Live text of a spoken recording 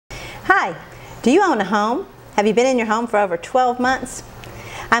Hi, do you own a home? Have you been in your home for over 12 months?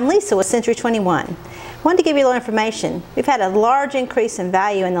 I'm Lisa with Century 21. I wanted to give you a little information. We've had a large increase in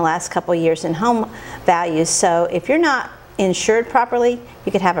value in the last couple of years in home values, so if you're not insured properly,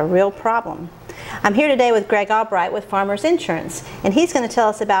 you could have a real problem. I'm here today with Greg Albright with Farmers Insurance, and he's going to tell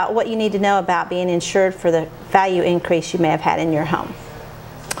us about what you need to know about being insured for the value increase you may have had in your home.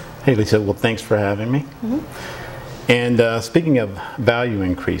 Hey Lisa, well thanks for having me. And speaking of value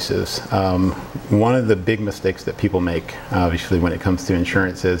increases, one of the big mistakes that people make, obviously, when it comes to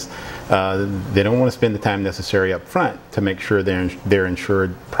insurance is they don't want to spend the time necessary up front to make sure they're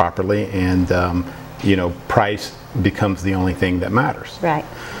insured properly, and price becomes the only thing that matters. Right.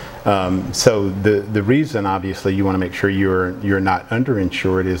 So the reason, obviously, you want to make sure you're not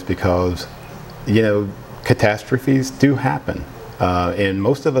underinsured is because catastrophes do happen. And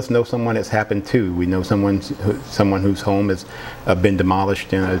most of us know someone it's happened to. We know someone whose home has been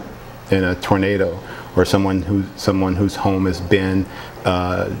demolished in a tornado, or someone whose home has been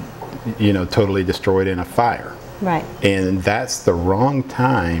totally destroyed in a fire. Right. And that's the wrong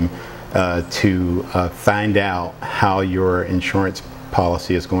time to find out how your insurance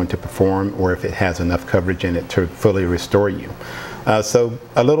policy is going to perform, or if it has enough coverage in it to fully restore you. So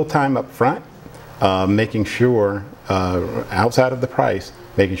a little time up front, making sure outside of the price,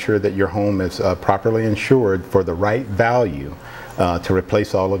 making sure that your home is properly insured for the right value to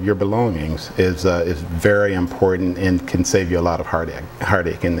replace all of your belongings is very important, and can save you a lot of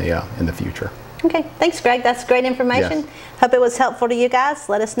heartache in the future. Okay, thanks Greg, that's great information. Yes. Hope it was helpful to you guys.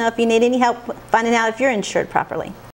 Let us know if you need any help finding out if you're insured properly.